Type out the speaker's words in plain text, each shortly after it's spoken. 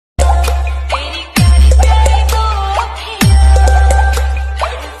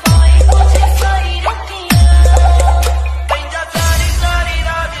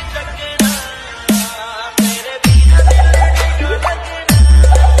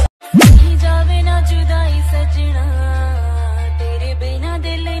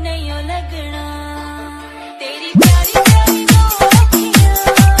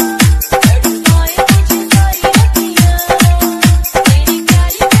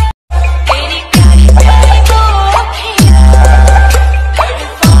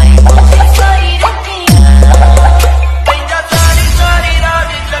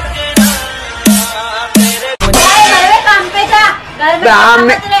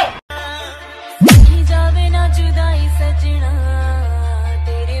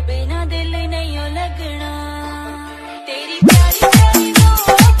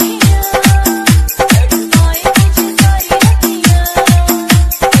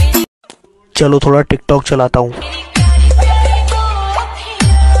चलो थोड़ा टिकटॉक चलाता हूँ।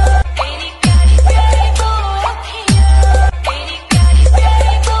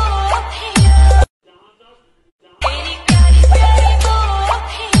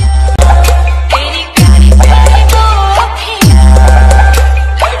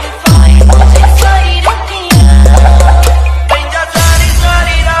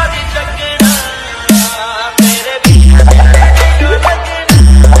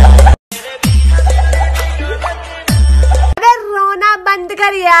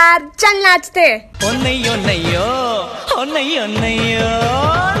 कर यार, चल नाचते। ओ नहीं ओ नहीं ओ नहीं ओ नहीं ओ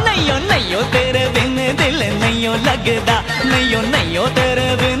नहीं ओ नहीं ओ तेरे बिन दिल नहीं ओ लगदा, नहीं ओ नहीं ओ तेरे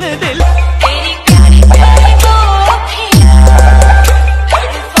बिन दिल। तेरी प्यारी प्यारी दो अखियां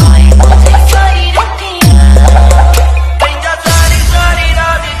तड़पाए मुझे सारी रतियां, पंजा सारी सारी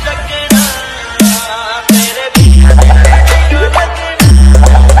रात जगना तेरे बिन नहीं ओ लगना।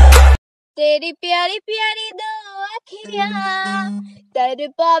 तेरी प्यारी प्यारी दो अखियां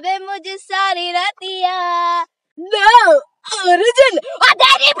तड़पावे मुझे सारी रतियां। No origin. और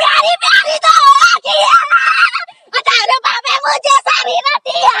तेरी प्यारी प्यारी दो अखियां तड़पावे मुझे सारी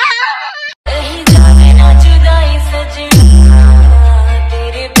रतियां। कहीं जावे ना जुदाई सजना,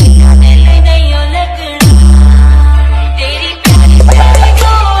 तेरे बिना दिल नहीं ओ लगना। तेरी प्यारी प्यारी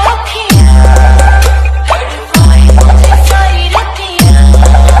दो अखियां तड़पाए मुझे सारी रतियां,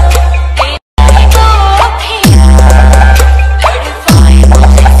 तेरी दो अखियां तड़पाए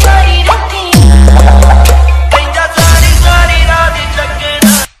मुझे सारी रतियां, पंजा सारी सारी रात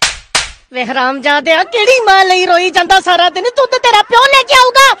जगना। वे हरामजादे केड़ी मां लई रोई जांदा सारा दिन, तू तो तेरा प्यो लेके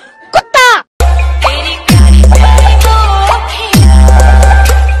आऊगा कुत्ता। तेरी प्यारी प्यारी दो अखियां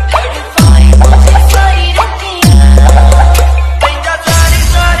तड़पाए मुझे सारी रतियां, पंजा सारी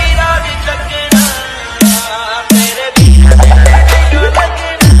सारी रात जगना तेरे बिना नहीं ओ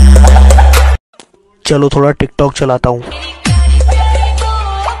लगना। चलो थोड़ा टिकटॉक चलाता हूँ।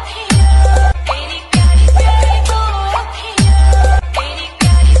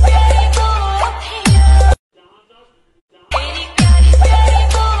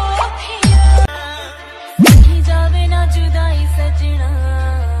 जावे ना जुदाई सजना,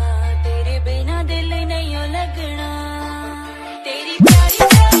 तेरे बिना दिल नहीं ओ लगना। तेरी प्यारी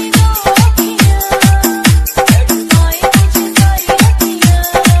प्यारी दो अखियां तड़पाए मुझे सारी रतियां,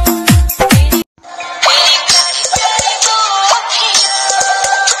 तेरी प्यारी प्यारी दो अखियां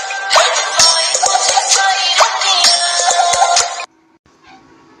तड़पाए मुझे सारी रतियां,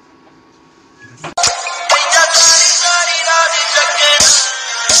 पंजा सारी सारी रात जगना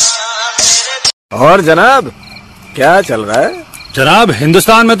तेरे। और जनाब क्या चल रहा है? जनाब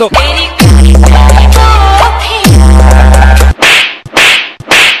हिंदुस्तान में तो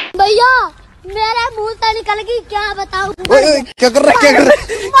भैया मेरे मुंह से निकल गई, क्या बताऊं। क्या कर रहा है?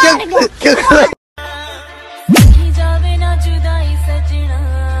 क्या कर रहा है? जावे ना जुदाई सजना,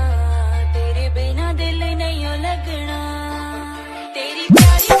 तेरे बिना दिल नहीं ओ लगना। तेरी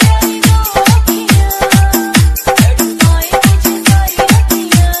प्यारी प्यारी दो अखियां तड़पाए मुझे सारी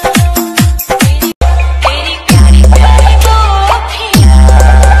रतियां, तेरी प्यारी प्यारी दो अखियां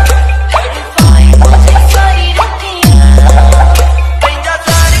तड़पाए मुझे सारी रतियां, पंजा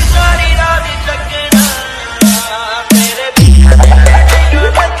सारी सारी रात जगना तेरे बिना नहीं ओ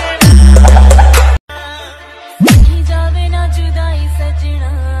लगना। जावे ना जुदाई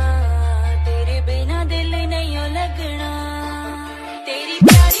सजना, तेरे बिना दिल नहीं ओ लगना। तेरी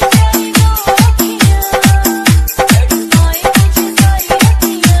प्यारी प्यारी दो अखियां तड़पाए मुझे सारी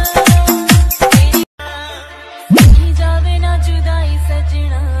रतियां, तेरी जावे ना जुदाई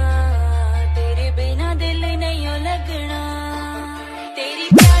सजना, तेरे बिना दिल नहीं ओ लगना। तेरी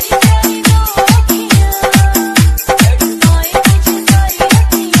प्यारी प्यारी दो अखियां तड़पाए मुझे सारी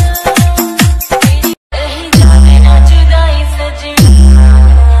रतियां, तेरी जावे ना जुदाई सजना,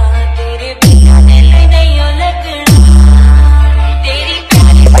 तेरे बिना दिल नहीं ओ लगना। तेरी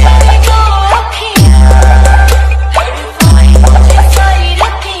प्यारी प्यारी दो अखियां तड़पाए मुझे सारी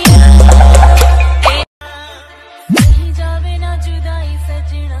रतियां, तेरी जावे ना जुदाई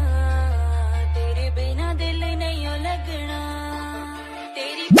सजना, तेरे बिना दिल नहीं ओ लगना।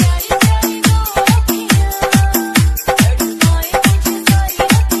 तेरी प्यारी प्यारी दो अखियां तड़पाए मुझे सारी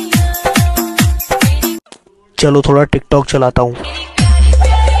रतियां, चलो थोड़ा टिकटॉक चलाता हूँ।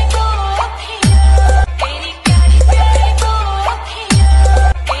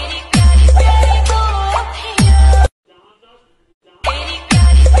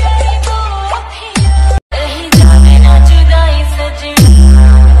 जावे ना जुदाई सजना,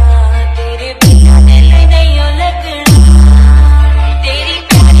 तेरे बिना दिल नहीं ओ लगना। तेरी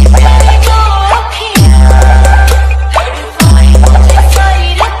प्यारी प्यारी दो अखियां तड़पाए मुझे सारी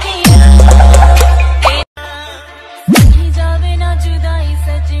रतियां,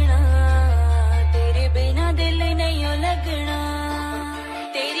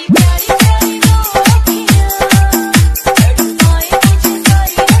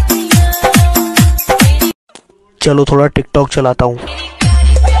 चलो थोड़ा टिकटॉक चलाता हूँ।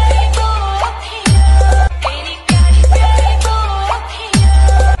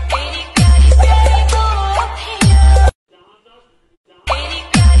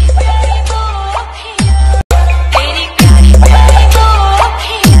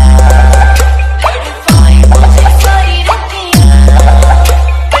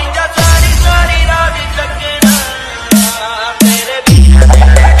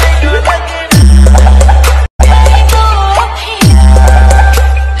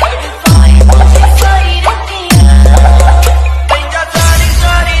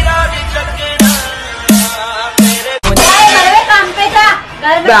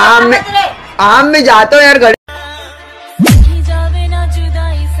 आम में जाता हूँ यार घर। जावे ना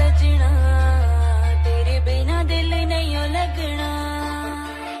जुदाई सजना, तेरे बिना दिल नहीं लगना।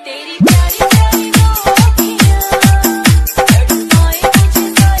 तेरी प्यारी प्यारी दो अखियां, तड़पाए मुझे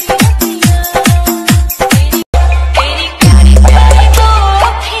सारी रतियां। तेरी प्यारी प्यारी दो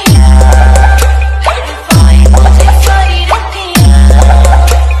अखियां, तड़पाए मुझे सारी रतियां।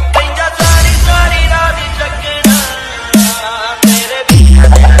 पंजा सारी सारी रात जगना, तेरे बिना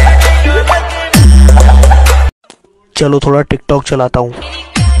दिल नहीं लगना। चलो थोड़ा टिकटॉक चलाता हूँ।